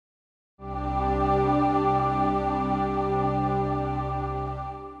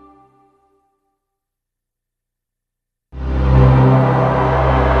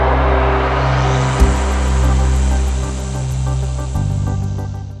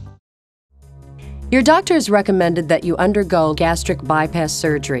Your doctor has recommended that you undergo gastric bypass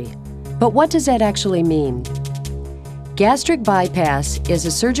surgery. But what does that actually mean? Gastric bypass is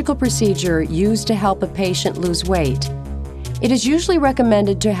a surgical procedure used to help a patient lose weight. It is usually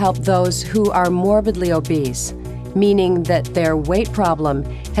recommended to help those who are morbidly obese, meaning that their weight problem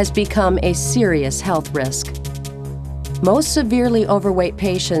has become a serious health risk. Most severely overweight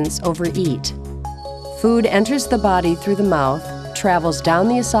patients overeat. Food enters the body through the mouth, travels down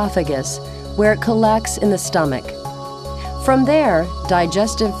the esophagus, where it collects in the stomach. From there,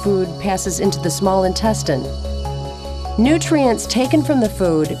 digestive food passes into the small intestine. Nutrients taken from the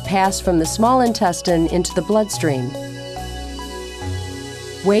food pass from the small intestine into the bloodstream.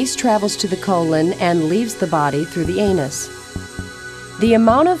 Waste travels to the colon and leaves the body through the anus. The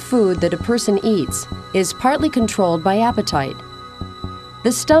amount of food that a person eats is partly controlled by appetite.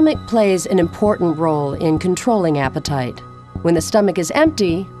 The stomach plays an important role in controlling appetite. When the stomach is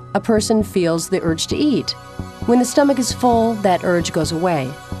empty, a person feels the urge to eat. When the stomach is full, that urge goes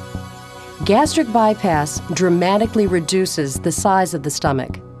away. Gastric bypass dramatically reduces the size of the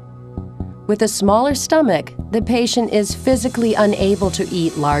stomach. With a smaller stomach, the patient is physically unable to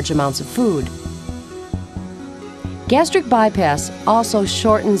eat large amounts of food. Gastric bypass also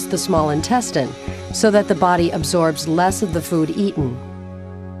shortens the small intestine so that the body absorbs less of the food eaten.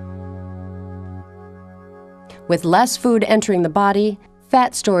 With less food entering the body,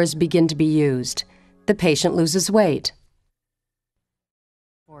 fat stores begin to be used. The patient loses weight.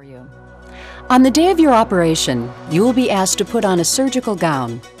 For you. On the day of your operation, you will be asked to put on a surgical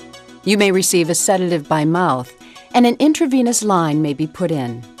gown. You may receive a sedative by mouth, and an intravenous line may be put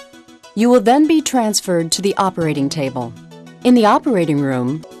in. You will then be transferred to the operating table. In the operating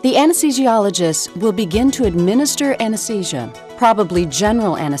room, the anesthesiologist will begin to administer anesthesia, probably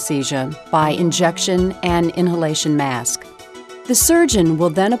general anesthesia, by injection and inhalation mask. The surgeon will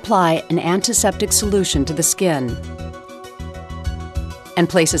then apply an antiseptic solution to the skin and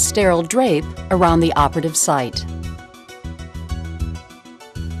place a sterile drape around the operative site.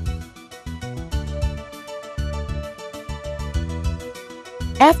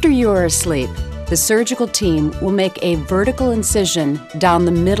 After you are asleep, the surgical team will make a vertical incision down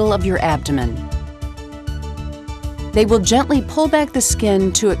the middle of your abdomen. They will gently pull back the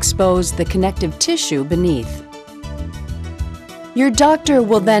skin to expose the connective tissue beneath. Your doctor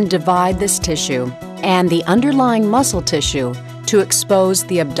will then divide this tissue and the underlying muscle tissue to expose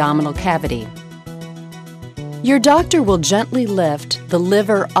the abdominal cavity. Your doctor will gently lift the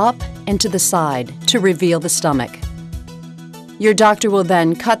liver up and to the side to reveal the stomach. Your doctor will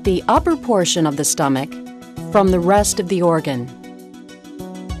then cut the upper portion of the stomach from the rest of the organ.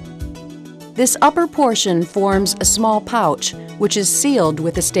 This upper portion forms a small pouch which is sealed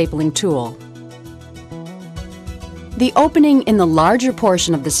with a stapling tool. The opening in the larger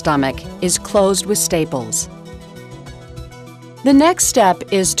portion of the stomach is closed with staples. The next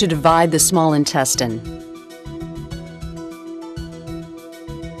step is to divide the small intestine.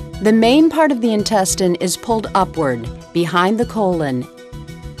 The main part of the intestine is pulled upward behind the colon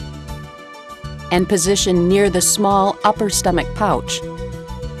and positioned near the small upper stomach pouch.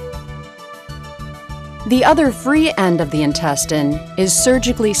 The other free end of the intestine is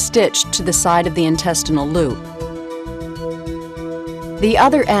surgically stitched to the side of the intestinal loop. The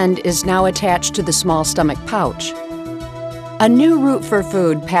other end is now attached to the small stomach pouch. A new route for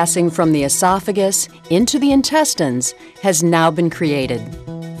food passing from the esophagus into the intestines has now been created.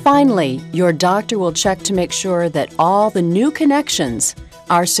 Finally, your doctor will check to make sure that all the new connections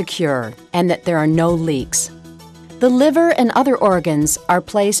are secure and that there are no leaks. The liver and other organs are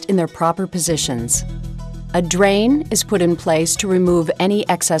placed in their proper positions. A drain is put in place to remove any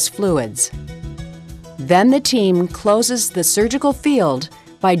excess fluids. Then the team closes the surgical field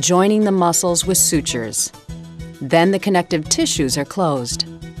by joining the muscles with sutures. Then the connective tissues are closed.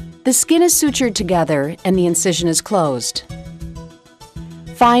 The skin is sutured together and the incision is closed.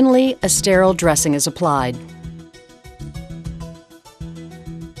 Finally, a sterile dressing is applied.